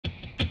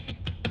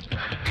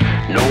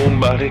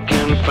Nobody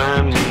can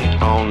find me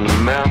on the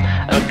map.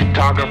 A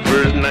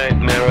cartographer's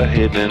nightmare, a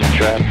hidden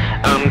trap.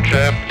 I'm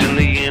trapped in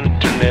the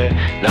internet,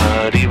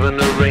 not even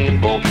a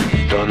rainbolt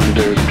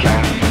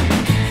thunderclap.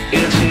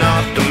 It's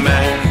not the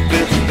map,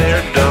 it's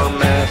their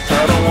dumbass.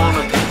 I don't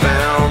wanna be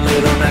found,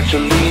 they don't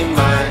actually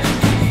mind.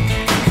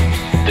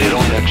 They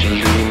don't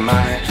actually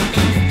mind.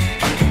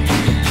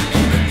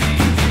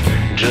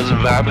 Just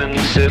vibing,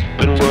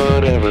 sippin',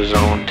 whatever's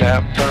on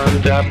tap. I'm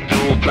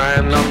Abdul,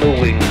 flying on the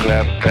wing,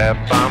 clap, clap.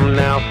 I'm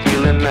now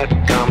feeling like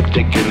I'm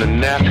taking a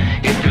nap.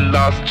 If you're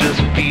lost, just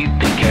feed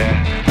the cat.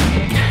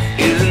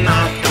 It's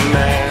not the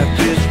map,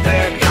 it's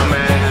their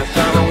dumbass.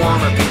 I don't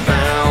wanna be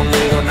found,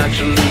 they don't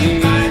actually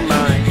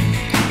mind.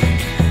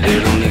 They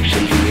don't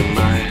actually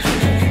mind.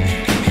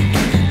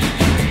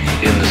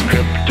 In this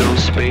crypto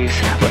space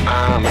where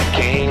I'm a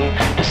king,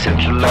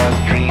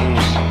 decentralized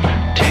dreams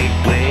take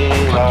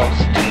wing,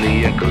 lost in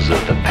the echoes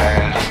of the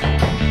past.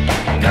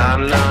 Nah,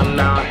 nah,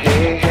 nah,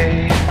 hey,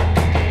 hey.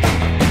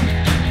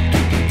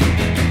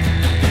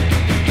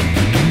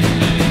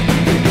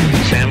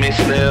 Sammy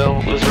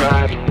snail was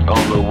riding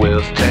on the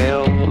whale's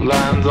tail.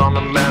 Lines on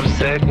the map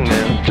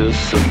segment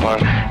us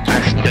apart.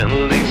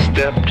 Accidentally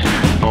stepped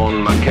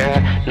on my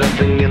cat.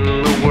 Nothing in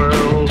the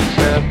world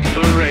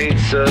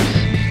separates us.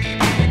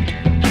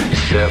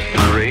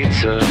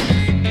 Separates us.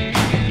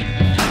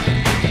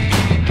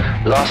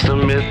 Lost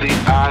amid the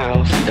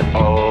aisles and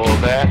all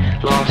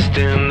that. Lost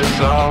in the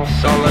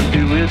sauce, all I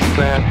do is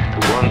clap.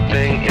 The one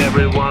thing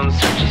everyone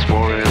searches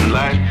for in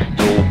life.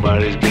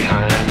 Nobody's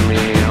behind me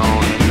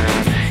on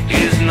that.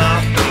 It's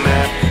not the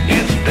map,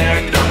 it's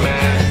their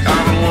dumbass. I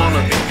don't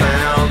wanna be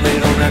found, they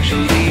don't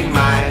actually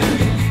mind.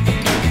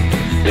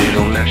 They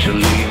don't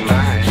actually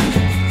mind.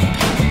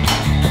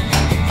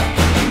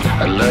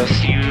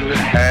 Unless you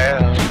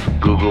have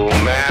Google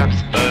Maps,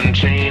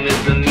 Unchained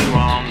is the new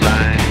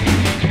online.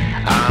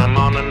 I'm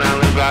on an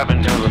island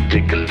vibing till I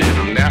take a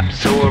little nap.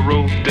 So I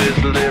wrote this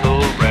little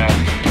rap.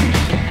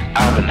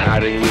 I've been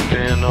hiding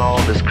within all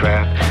this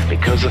crap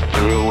because I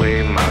threw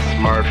away my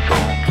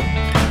smartphone.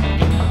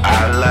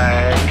 I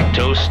like a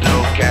toast,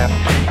 no cap.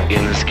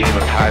 In this game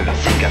of hide and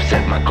seek, I've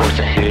set my course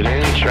a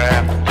hidden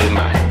trap. In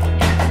my